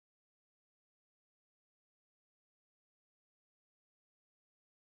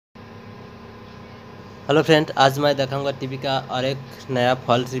Hello friend, आज मैं दिखाऊंगा टीवी का और एक नया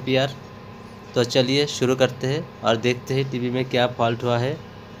फॉल्ट रिपेयर। तो चलिए शुरू करते हैं और देखते हैं टीवी में क्या फॉल्ट हुआ है।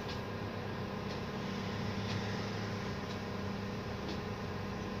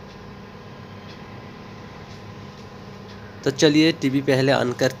 तो चलिए टीवी पहले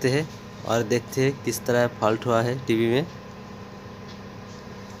ऑन करते हैं और देखते हैं किस तरह फॉल्ट हुआ है टीवी में।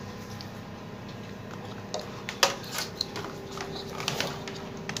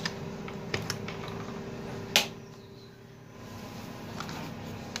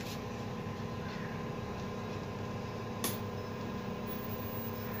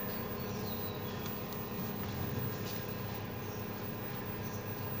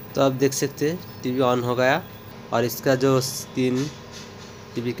 तो आप देख सकते हैं टीवी ऑन हो गया और इसका जो स्क्रीन,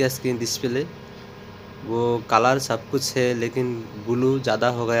 टीवी का स्क्रीन डिस्प्ले, वो कलर सब कुछ है लेकिन ब्लू ज़्यादा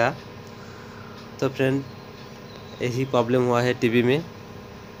हो गया। तो फ्रेंड, यही प्रॉब्लम हुआ है टीवी में।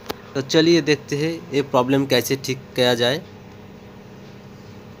 तो चलिए देखते हैं ये प्रॉब्लम कैसे ठीक किया जाए।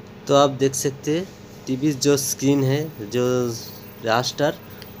 तो आप देख सकते हैं टीवी जो स्क्रीन है, जो रास्टर,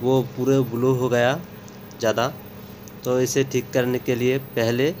 वो पूरे ब्लू हो गया ज़्यादा। तो इसे ठीक करने के लिए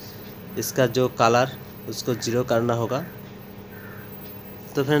पहले इसका जो कलर उसको जीरो करना होगा।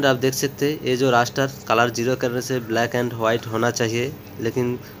 तो फ्रेंड, आप देख सकते हैं ये जो रास्टर कलर जीरो करने से ब्लैक एंड वाइट होना चाहिए,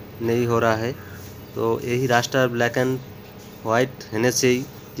 लेकिन नहीं हो रहा है। तो यही रास्टर ब्लैक एंड वाइट होने से ही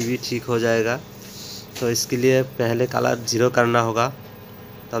टीवी ठीक हो जाएगा। तो इसके लिए पहले कलर जीरो करना होगा।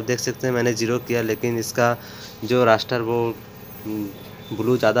 तो आप देख सकते हैं मैंने जीरो किया, लेकिन इसका जो रास्टर वो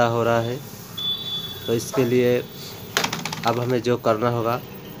ब्लू ज़्यादा हो रहा है। तो इसके लिए अब हमें जो करना होगा,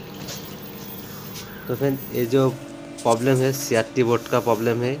 तो फिर ये जो प्रॉब्लम है सीआरटी बोर्ड का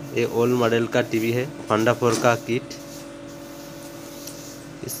प्रॉब्लम है। ये ओल्ड मॉडल का टीवी है, होंडा 4 का किट।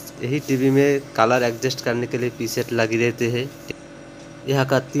 यही टीवी में कलर एडजस्ट करने के लिए पीसेट लगी रहते हैं। यहाँ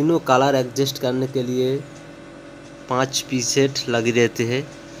का तीनों कलर एडजस्ट करने के लिए 5 पीसेट लगी रहते हैं।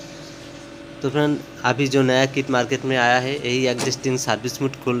 तो फ्रेंड, अभी जो नया किट मार्केट में आया है, यही एग्जिस्टिंग सर्विस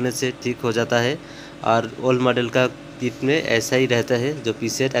मोड खोलने से ठीक हो जाता है। और ओल्ड मॉडल का किट में ऐसा ही रहता है, जो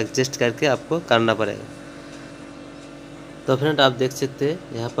पीसेट एडजस्ट करके आपको करना पड़ेगा। तो फ्रेंड, आप देख सकते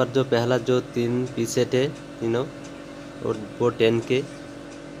हैं यहाँ पर जो पहला जो 3 पीसेट है तीनों, और वो 10 के,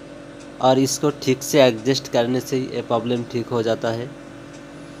 और इसको ठीक से एडजस्ट करने से ये प्रॉब्लम ठीक हो जाता है।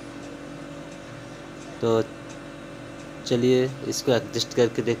 तो चलिए इसको एडजस्ट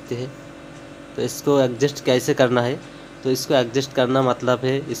करके देखते हैं। तो इसको एडजस्ट कैसे करना है? तो इसको एडजस्ट करना मतलब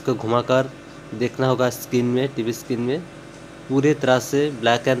है इसको घुमाकर देखना होगा स्क्रीन में, टीवी स्क्रीन में पूरे तरह से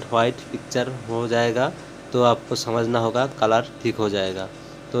ब्लैक एंड वाइट पिक्चर हो जाएगा। तो आपको समझना होगा कलर ठीक हो जाएगा।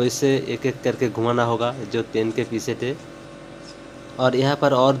 तो इसे एक एक करके घुमाना होगा, जो 10 के पीसेट है। और यहाँ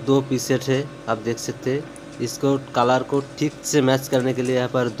पर और 2 पीसेट है, आप देख सकते हैं। इसको कलर को ठीक से मैच करने के लिए यहाँ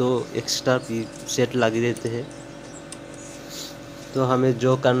पर 2 एक्स्ट्रा पीसेट लगे रहते हैं। तो हमें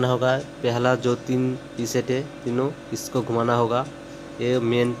जो करना होगा, पहला जो 3 पीसेट है तीनों, इसको घुमाना होगा। ये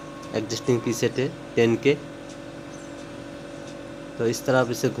मेन एग्जिस्टिंग पीसेट है 10 के। तो इस तरह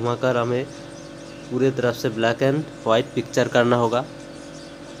इसे घुमाकर हमें पूरे तरफ से ब्लैक एंड वाइट पिक्चर करना होगा।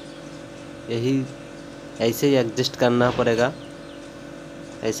 यही ऐसे ही एडजस्ट करना पड़ेगा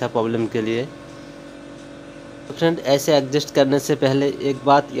ऐसा प्रॉब्लम के लिए। तो फ्रेंड, ऐसे एडजस्ट करने से पहले एक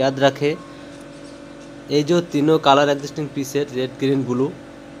बात याद रखें, ये जो तीनों कलर एग्जिस्टिंग पीस है, रेड ग्रीन ब्लू,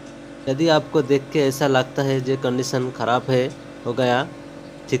 यदि आपको देख के ऐसा लगता है जो कंडीशन ख़राब है, हो गया,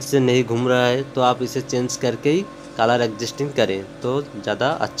 ठीक से नहीं घूम रहा है, तो आप इसे चेंज करके ही कलर एग्जिस्टिंग करें तो ज़्यादा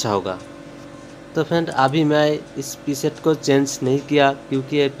अच्छा होगा। तो फ्रेंड, अभी मैं इस पीसेट को चेंज नहीं किया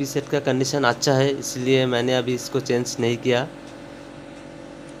क्योंकि ये पीसेट का कंडीशन अच्छा है, इसलिए मैंने अभी इसको चेंज नहीं किया।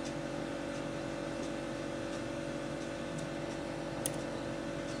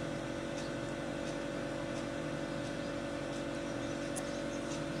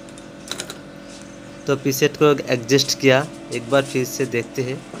 तो पीसेट को एडजस्ट किया, एक बार फिर से देखते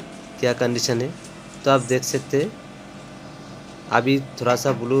हैं क्या कंडीशन है। तो आप देख सकते हैं अभी थोड़ा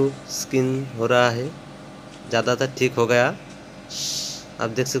सा ब्लू स्किन हो रहा है, ज़्यादातर ठीक हो गया। आप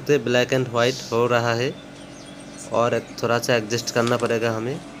देख सकते हैं ब्लैक एंड वाइट हो रहा है, और थोड़ा सा एडजस्ट करना पड़ेगा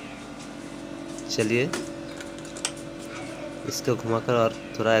हमें। चलिए इसको घुमाकर और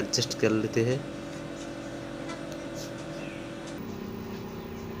थोड़ा एडजस्ट कर लेते हैं।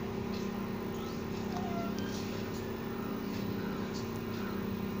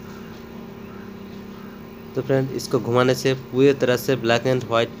 तो फ्रेंड, इसको घुमाने से पूरी तरह से ब्लैक एंड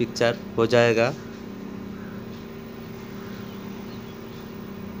वाइट पिक्चर हो जाएगा।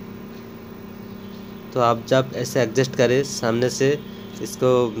 तो आप जब ऐसे एडजस्ट करें सामने से,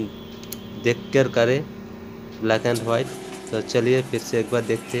 इसको देख कर करें ब्लैक एंड वाइट। तो चलिए फिर से एक बार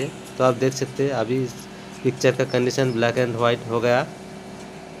देखते हैं। तो आप देख सकते हैं अभी पिक्चर का कंडीशन ब्लैक एंड वाइट हो गया।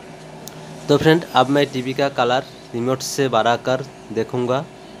 तो फ्रेंड अब मैं टीवी का कलर रिमोट से बढ़ा कर देखूँगा।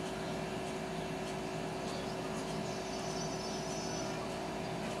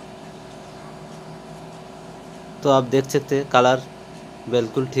 तो आप देख सकते हैं कलर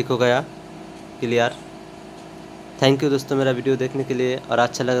बिल्कुल ठीक हो गया, क्लियर। थैंक यू दोस्तों मेरा वीडियो देखने के लिए, और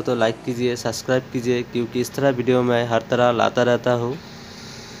अच्छा लगे तो लाइक कीजिए, सब्सक्राइब कीजिए, क्योंकि इस तरह वीडियो मैं हर तरह लाता रहता हूँ।